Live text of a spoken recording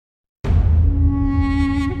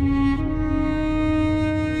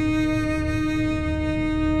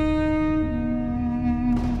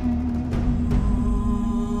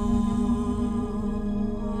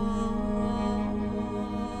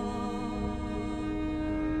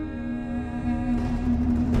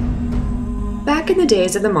Back in the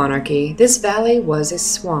days of the monarchy, this valley was a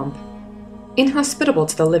swamp. Inhospitable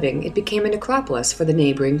to the living, it became a necropolis for the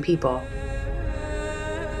neighboring people.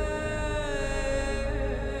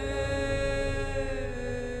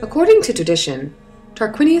 According to tradition,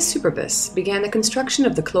 Tarquinius Superbus began the construction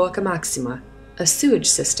of the Cloaca Maxima, a sewage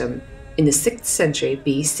system, in the 6th century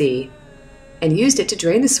BC, and used it to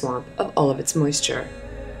drain the swamp of all of its moisture.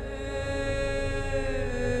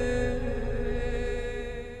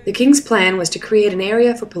 The king's plan was to create an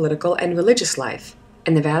area for political and religious life,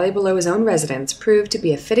 and the valley below his own residence proved to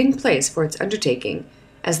be a fitting place for its undertaking,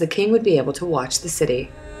 as the king would be able to watch the city.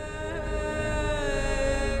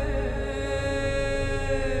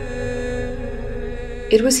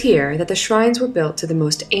 It was here that the shrines were built to the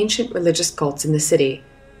most ancient religious cults in the city: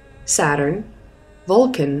 Saturn,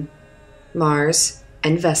 Vulcan, Mars,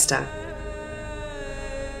 and Vesta.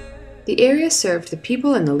 The area served the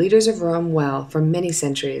people and the leaders of Rome well for many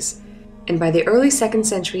centuries, and by the early 2nd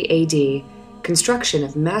century AD, construction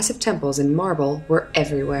of massive temples in marble were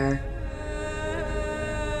everywhere.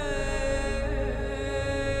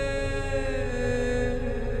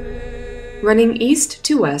 Running east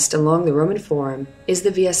to west along the Roman Forum is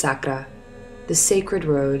the Via Sacra, the Sacred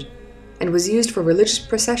Road, and was used for religious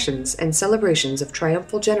processions and celebrations of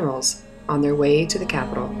triumphal generals on their way to the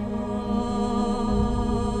capital.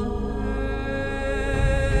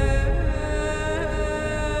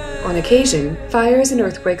 On occasion, fires and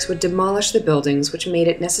earthquakes would demolish the buildings, which made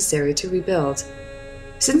it necessary to rebuild.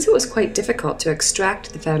 Since it was quite difficult to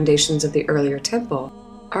extract the foundations of the earlier temple,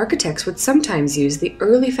 architects would sometimes use the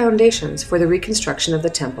early foundations for the reconstruction of the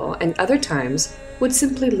temple, and other times would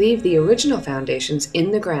simply leave the original foundations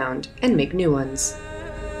in the ground and make new ones.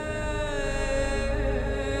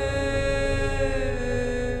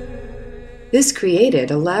 This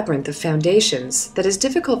created a labyrinth of foundations that is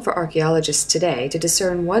difficult for archaeologists today to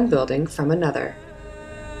discern one building from another.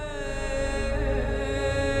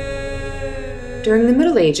 During the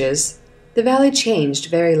Middle Ages, the valley changed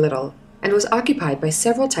very little and was occupied by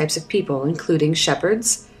several types of people, including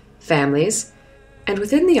shepherds, families, and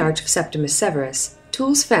within the Arch of Septimus Severus,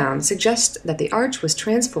 tools found suggest that the arch was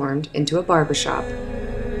transformed into a barber shop.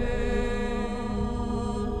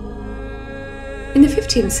 In the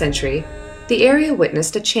 15th century, the area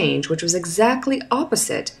witnessed a change which was exactly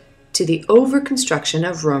opposite to the over-construction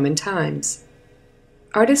of Roman times.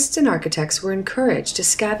 Artists and architects were encouraged to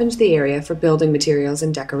scavenge the area for building materials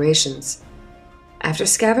and decorations. After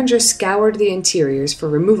scavengers scoured the interiors for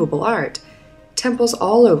removable art, temples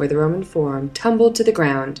all over the Roman Forum tumbled to the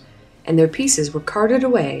ground, and their pieces were carted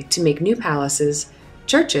away to make new palaces,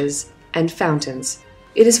 churches, and fountains.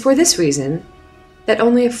 It is for this reason that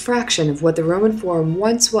only a fraction of what the Roman Forum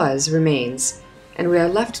once was remains, and we are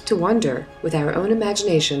left to wonder with our own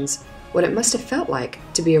imaginations what it must have felt like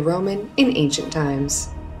to be a Roman in ancient times.